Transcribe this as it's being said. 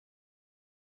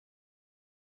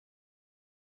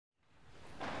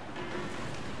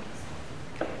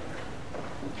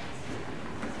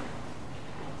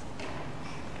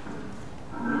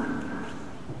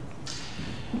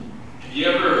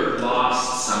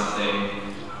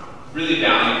something really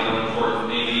valuable and important.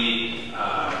 Maybe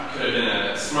could have been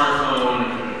a smartphone,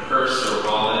 could have been a purse or a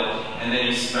wallet, and then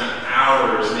you spent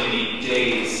hours, maybe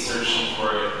days, searching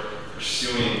for it,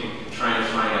 pursuing, trying to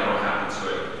find out what happened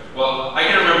to it. Well, I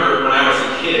can remember when I was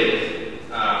a kid,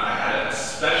 I had a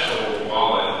special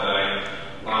wallet that I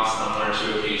lost on one or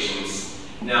two occasions.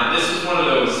 Now, this was one of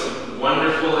those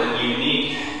wonderful and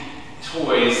unique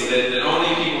toys that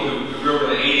only people who grew up in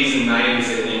the 80s and 90s,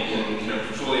 I think, can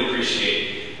fully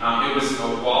appreciate. It was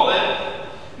a wallet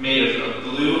made of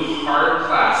blue hard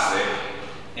plastic,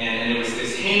 and it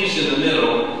was hinged in the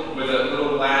middle with a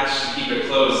little latch to keep it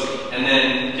closed, and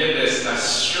then get this, a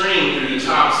string through the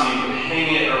top so you could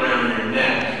hang it around your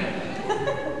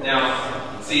neck.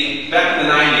 Now, see, back in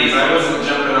the 90s, I wasn't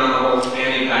jumping on the whole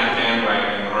fanny pack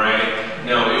bandwagon, all right?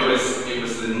 No, it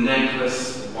was the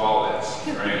necklace wallet,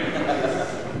 right?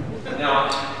 Now,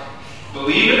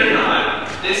 believe it or not,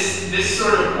 this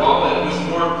sort of wallet was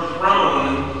more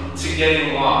prone to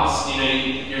getting lost. You know,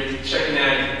 you're checking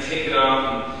out, you take it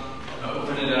off, and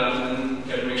open it up, and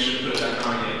you gotta make sure to put it back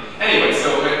on again. Anyway,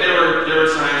 so there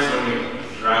were times when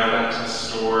we drive back to the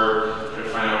store, try to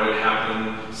find out what had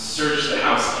happened, search the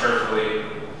house carefully.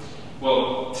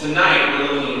 Well, tonight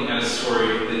we're looking at a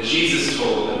story that Jesus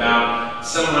told about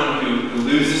someone who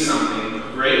loses something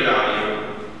of great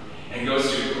value and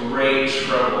goes to great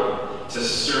trouble to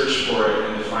search for it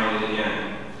and to find it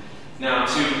again. Now,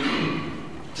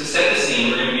 to set the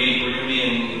scene, we're going to be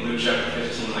in Luke chapter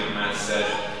 15, like Matt said,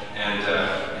 and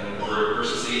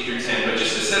verses 8 through 10. But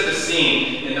just to set the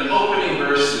scene, in the opening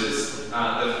verses,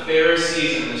 the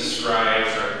Pharisees and the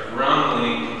scribes are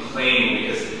grumbling, complaining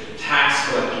because tax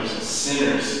collectors and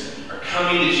sinners are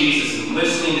coming to Jesus and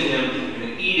listening to him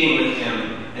and eating with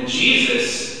him. And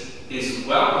Jesus is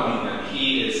welcoming them.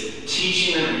 He is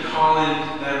teaching them and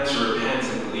calling them to repent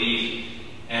and believe.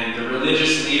 And the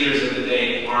religious leaders of the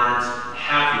day aren't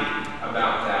happy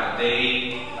about that.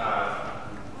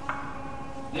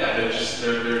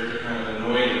 They're kind of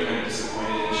annoyed, they're kind of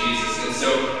disappointed in Jesus. And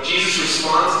so Jesus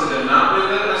responds to them not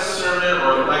with a sermon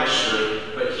or a lecture,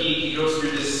 but he goes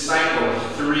through this cycle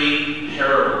of 3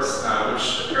 parables,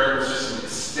 which the parable is just an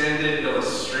extended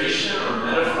illustration or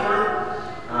metaphor.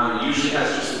 It usually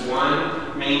has just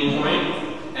one main point.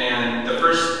 And the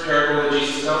first parable that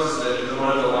Jesus tells us is the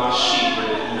one of the lost sheep,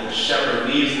 where the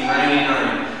shepherd leaves the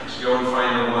 99 to go and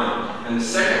find the one. And the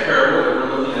second parable that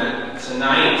we're looking at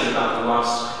tonight is about the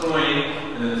lost coin.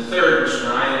 And then the third, which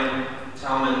Ryan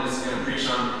Talman is going to preach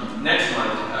on next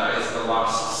month, is the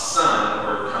lost son,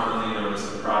 or commonly known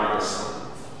as the prodigal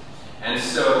son. And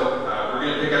so we're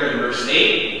going to pick up in verse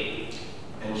 8,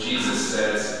 and Jesus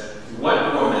says,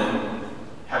 "What woman,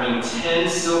 having 10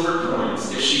 silver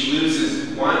coins, if she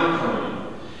loses 1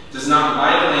 coin, does not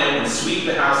light a lamp and sweep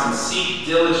the house and seek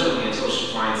diligently until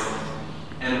she finds it?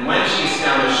 And when she is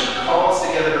found, she calls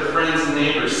together her friends and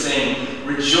neighbors, saying,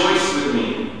 'Rejoice with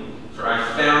me, for I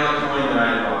found the coin that I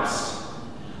had lost.'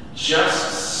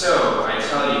 Just so, I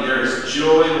tell you, there is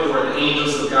joy before the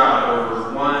angels of God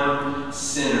over one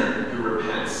sinner who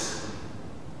repents."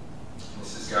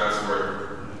 This is God's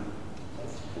word.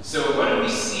 So what do we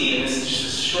see in this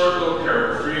just short little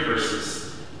parable, 3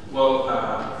 verses? Well,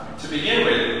 to begin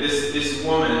with, this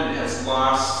woman has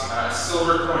lost a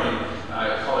silver coin,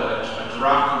 call it a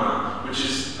drachma, which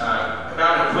is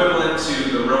about equivalent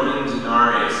to the Roman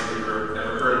denarius, if you've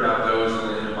ever heard about those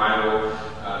in a Bible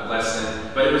lesson.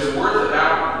 But it was worth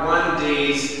about 1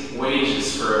 day's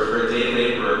wages for a day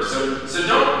laborer. So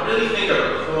don't really think of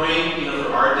a coin,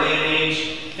 for our day and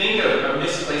age. Think of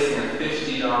misplacing a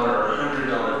 $50 or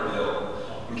 $100 bill.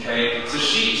 Okay? So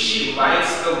she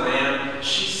lights the lamp,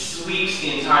 she sweeps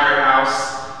the entire house,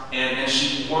 and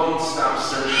she won't stop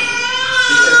searching.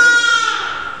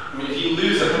 Because, if you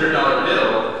lose a $100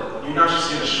 bill, you're not just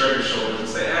going to shrug your shoulders and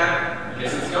say, I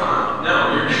guess it's gone.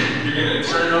 No, you're going to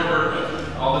turn over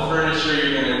all the furniture,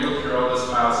 you're going to look through all those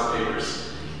piles of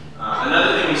papers.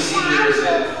 Another thing we see here is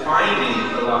that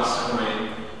finding the lost coin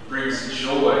brings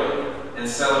joy and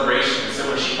celebration. So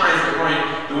when she finds the coin,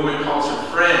 the woman calls her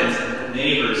friends and her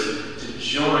neighbors to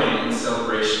join in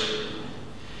celebration.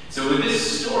 So with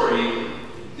this story,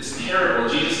 this parable,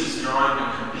 Jesus is drawing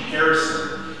a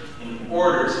comparison in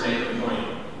order to make a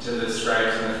point to the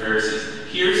scribes and the Pharisees.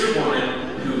 Here's a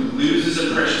woman who loses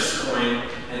a precious coin,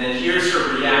 and then here's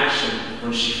her reaction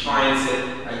when she finds it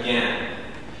again.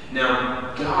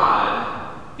 Now,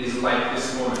 God is like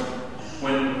this woman.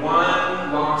 When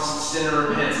one lost sinner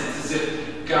repents, it's as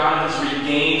if God has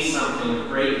regained something of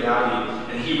great value,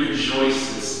 and he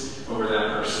rejoices over that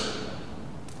person.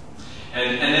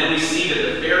 And then we see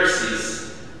that the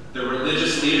Pharisees, the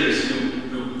religious leaders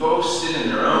who boasted in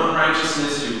their own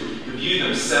righteousness, who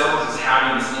themselves as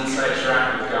having this inside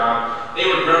track with God. They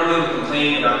were grumbling and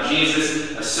complaining about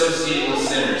Jesus associating with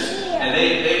sinners. And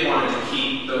they wanted to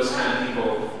keep those kind of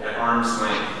people at arm's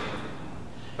length.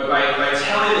 But by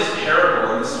telling this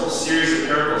parable and this whole series of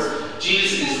parables,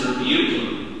 Jesus is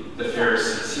rebuking the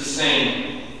Pharisees. He's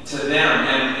saying to them,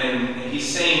 and he's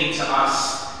saying to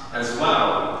us as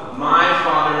well, my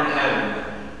Father in heaven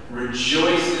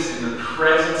rejoices in the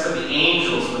presence of the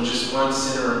angels when just one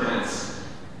sinner repents.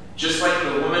 Just like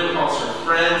the woman calls her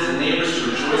friends and neighbors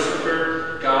to rejoice with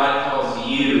her, God calls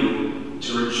you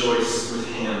to rejoice with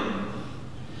him.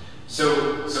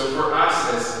 So for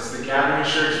us as the Gathering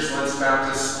Church, as Lentz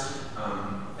Baptists,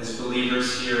 as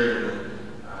believers here in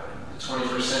the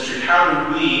 21st century, how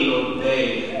do we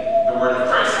obey the word of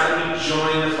Christ? How do we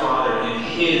join the Father in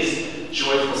his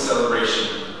joyful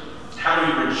celebration? How do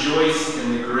we rejoice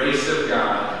in the grace of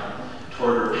God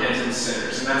toward repentant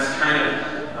sinners? And that's kind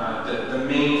of the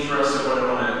main thrust of what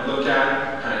I want to look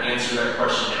at, kind of answer that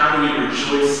question. How do we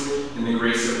rejoice in the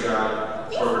grace of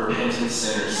God toward repentant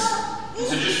sinners? And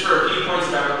so just for a few points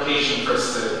of application for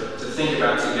us to think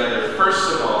about together.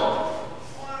 First of all,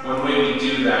 one way we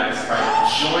do that is by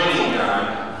joining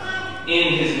God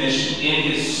in his mission, in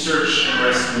his search and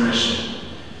rescue mission.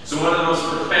 So one of the most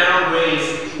profound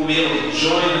ways we'll be able to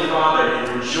join the Father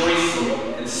in rejoicing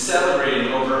and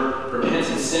celebrating over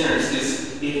repentant sinners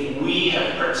is if we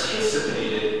have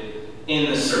participated in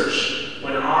the search.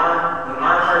 When our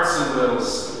hearts and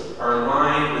wills are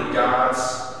aligned with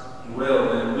God's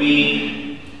will, then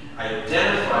we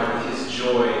identify with his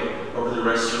joy over the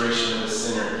restoration of the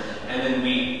sinner. And then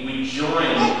we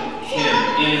join him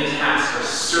in the task of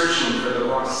searching for the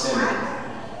lost sinner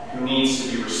who needs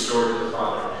to be restored to the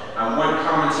Father. One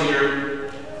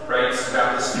commentator writes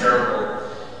about this parable.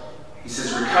 He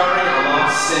says, recovering a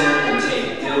lost sinner can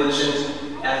take diligent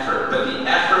effort, but the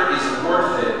effort is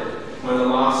worth it when the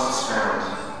lost is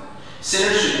found.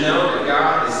 Sinners should know that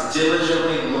God is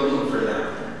diligently looking for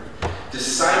them.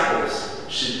 Disciples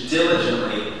should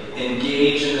diligently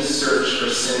engage in the search for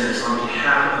sinners on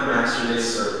behalf of the master they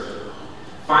serve.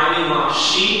 Finding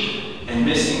lost sheep and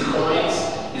missing coins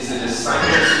is the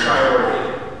disciples' priority.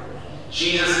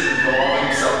 Jesus involved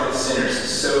himself with sinners,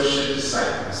 so should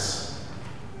disciples.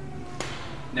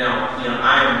 Now,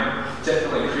 I'm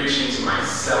definitely preaching to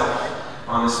myself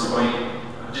on this point,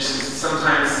 just because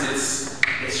sometimes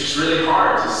it's just really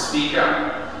hard to speak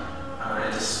up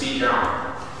and to speak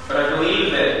out. But I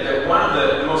believe that one of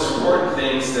the most important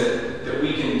things that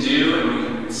we can do and we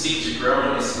can seek to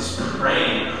grow in is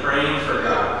praying for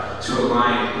God to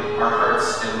align our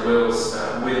hearts and wills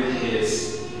with his.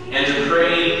 And to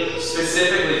pray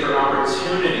specifically for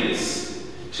opportunities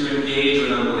to engage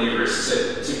with unbelievers,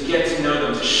 to get to know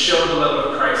them, to show the love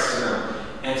of Christ to them,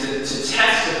 and to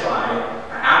testify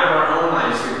out of our own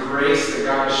lives the grace that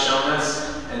God has shown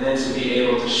us, and then to be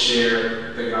able to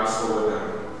share the gospel with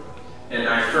them. And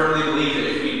I firmly believe that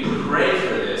if we pray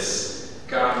for this,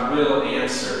 God will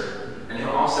answer, and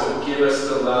he'll also give us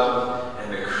the love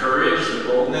and the courage, the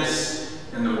boldness,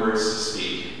 and the words to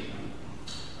speak.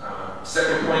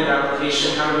 Second point of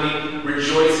application, how do we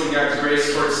rejoice in God's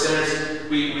grace towards sinners?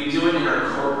 We do it in our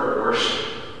corporate worship.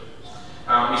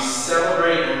 We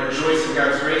celebrate and rejoice in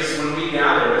God's grace when we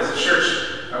gather as a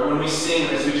church. When we sing,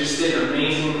 as we just did,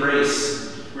 Amazing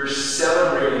Grace, we're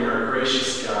celebrating our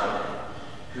gracious God,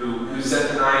 who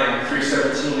Zephaniah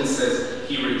 3:17, it says,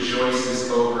 he rejoices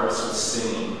over us with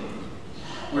singing.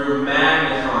 We're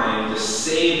magnifying the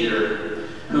Savior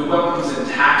who welcomes in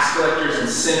tax collectors and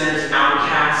sinners,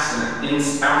 outcasts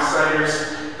and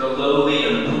outsiders, the lowly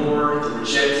and the poor, the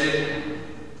rejected.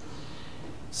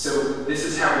 So this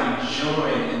is how we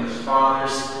join in the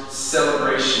Father's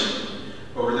celebration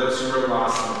over those who are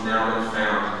lost and have now been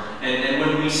found. And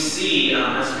when we see,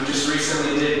 as we just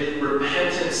recently did,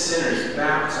 repentant sinners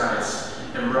baptized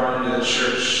and brought into the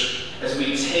church, as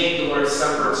we take the Lord's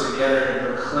Supper together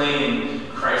and proclaim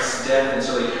Christ's death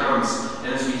until he comes,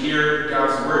 and as we hear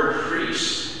God's word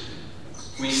preached,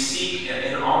 we seek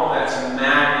in all of that to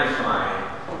magnify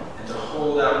and to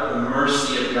hold up the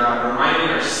mercy of God, reminding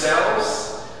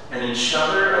ourselves and each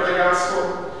other of the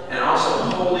gospel, and also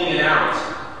holding it out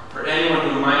for anyone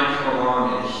who might come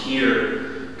along and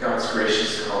hear God's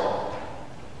gracious call.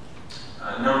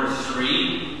 Number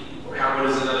three, what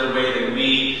is another way that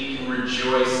we can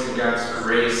rejoice in God's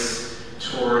grace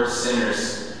towards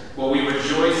sinners? Well, we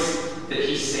rejoice that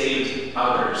he saved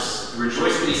others. We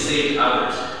rejoice that he saved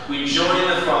others. We join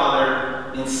the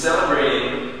Father in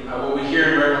celebrating what we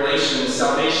hear in Revelation, the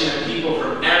salvation of people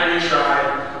from every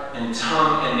tribe and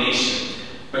tongue and nation.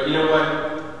 But you know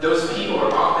what? Those people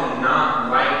are often not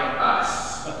like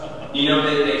us.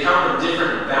 They come from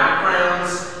different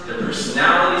backgrounds,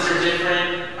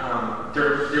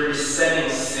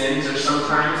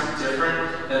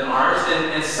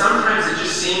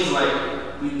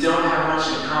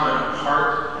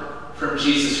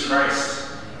 Jesus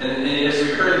Christ. And as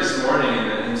we heard this morning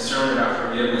in the sermon about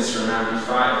forgiveness from Matthew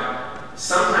 5,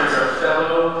 sometimes our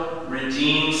fellow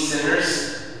redeemed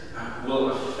sinners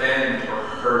will offend or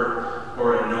hurt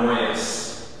or annoy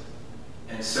us.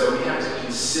 And so we have to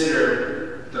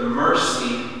consider the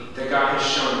mercy that God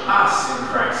has shown us in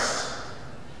Christ.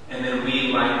 And then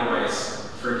we likewise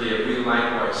forgive. We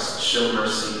likewise show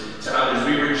mercy to others.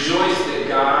 We rejoice that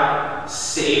God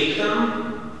saved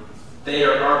them. They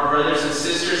are our brothers and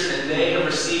sisters, and they have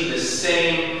received the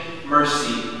same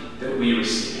mercy that we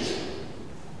received.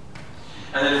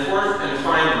 And then fourth and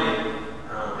finally,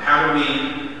 how do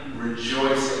we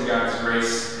rejoice in God's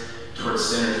grace towards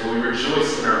sinners? Well, we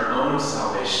rejoice in our own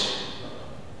salvation.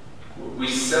 We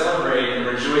celebrate and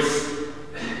rejoice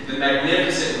the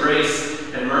magnificent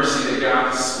grace and mercy that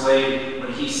God displayed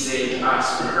when He saved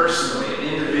us personally and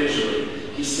individually.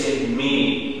 He saved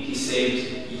me. He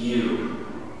saved you.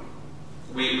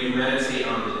 We meditate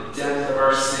on the depth of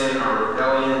our sin, our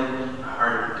rebellion,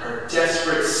 our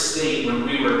desperate state when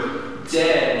we were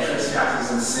dead in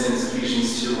trespasses and sins,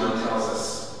 Ephesians 2:1 tells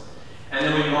us. And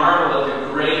then we marvel at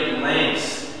the great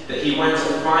lengths that He went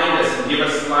to find us and give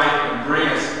us life and bring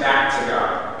us back to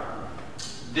God.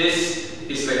 This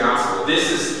is the gospel.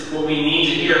 This is what we need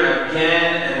to hear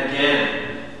again and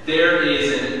again. There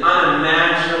is an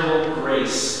unimaginable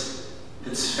grace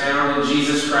that's found in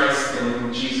Jesus Christ and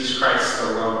in Jesus Christ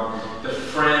alone. The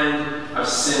friend of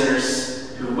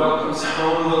sinners who welcomes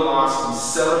home the lost and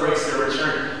celebrates their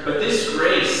return. But this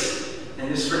grace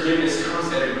and this forgiveness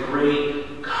comes at a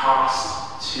great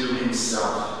cost to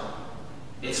Himself.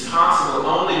 It's possible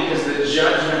only because the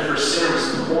judgment for sin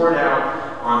was poured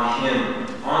out on Him.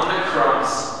 On the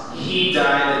cross, He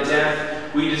died the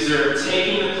death we deserve,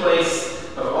 taking the place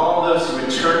of all those who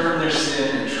would turn from their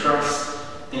sin and trust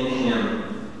in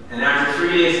Him. And after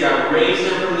 3 days, God raised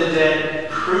Him from the dead,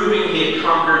 proving He had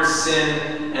conquered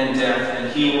sin and death,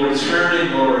 and He will return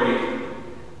in glory,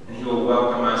 and He will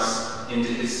welcome us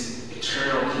into His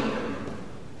eternal kingdom.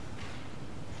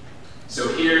 So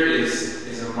here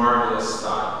is a marvelous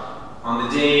thought. On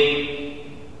the day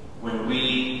when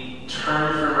we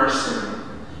turn from our sin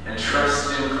and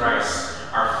trust in Christ,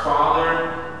 our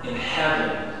Father in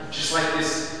heaven, just like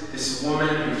this woman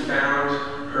who found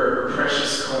her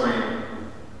precious coin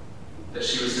that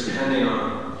she was depending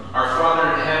on, our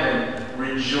Father in heaven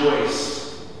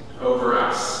rejoiced over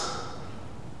us.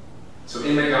 So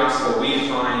in the gospel, we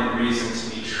find reason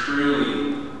to be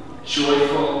truly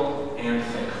joyful and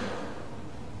thankful.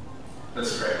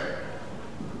 Let's pray.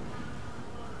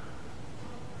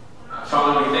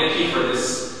 Father, we thank You for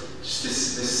this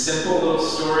simple little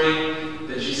story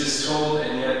that Jesus told,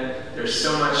 and yet there's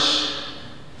so much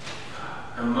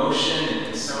emotion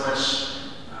and so much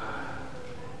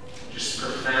just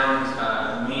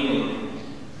profound meaning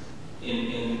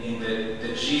in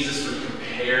that Jesus would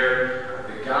compare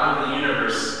the God of the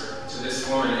universe to this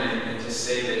woman and to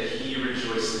say that He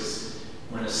rejoices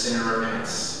when a sinner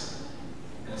repents.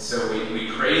 And so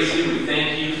we praise You, we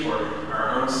thank You for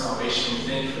our own salvation, we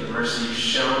thank You for the mercy You've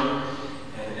shown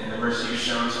and the mercy You've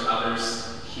shown to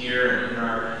others here and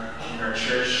in our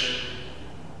church.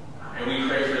 And we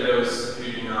pray for those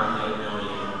who do not yet know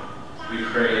You. We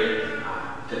pray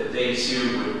that they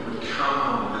too would come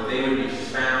home, that they would be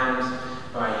found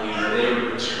by You, that they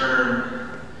would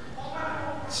return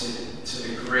to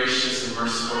the gracious and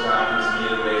merciful God who has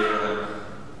made a way for them.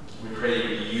 We pray You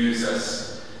would use us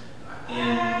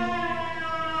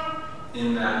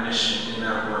in that mission, in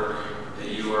that work that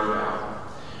You are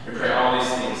about. We pray all these